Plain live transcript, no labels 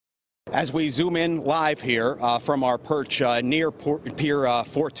As we zoom in live here from our perch near Pier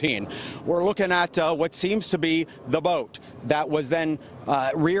 14, we're looking at what seems to be the boat that was then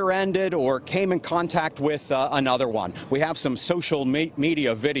rear-ended or came in contact with another one. We have some social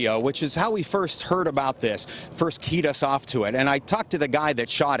media video, which is how we first heard about this, first keyed us off to it. And I talked to the guy that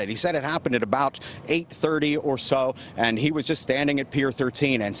shot it. He said it happened at about 8:30 or so, and he was just standing at Pier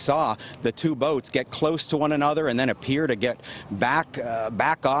 13 and saw the two boats get close to one another and then appear to get back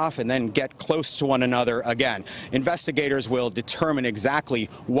off and then get close to one another again. Investigators will determine exactly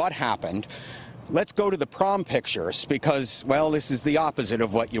what happened. Let's go to the prom pictures because, well, this is the opposite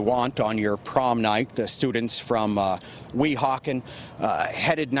of what you want on your prom night. The students from Weehawken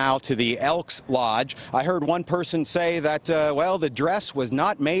headed now to the Elks Lodge. I heard one person say that, well, the dress was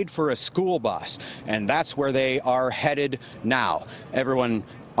not made for a school bus, and that's where they are headed now. Everyone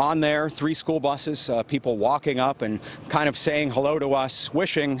on there, 3 school buses, people walking up and kind of saying hello to us,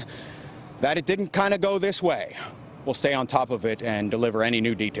 wishing that it didn't kind of go this way. We'll stay on top of it and deliver any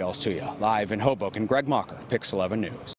new details to you. Live in Hoboken, Greg Mocker, Pix 11 News.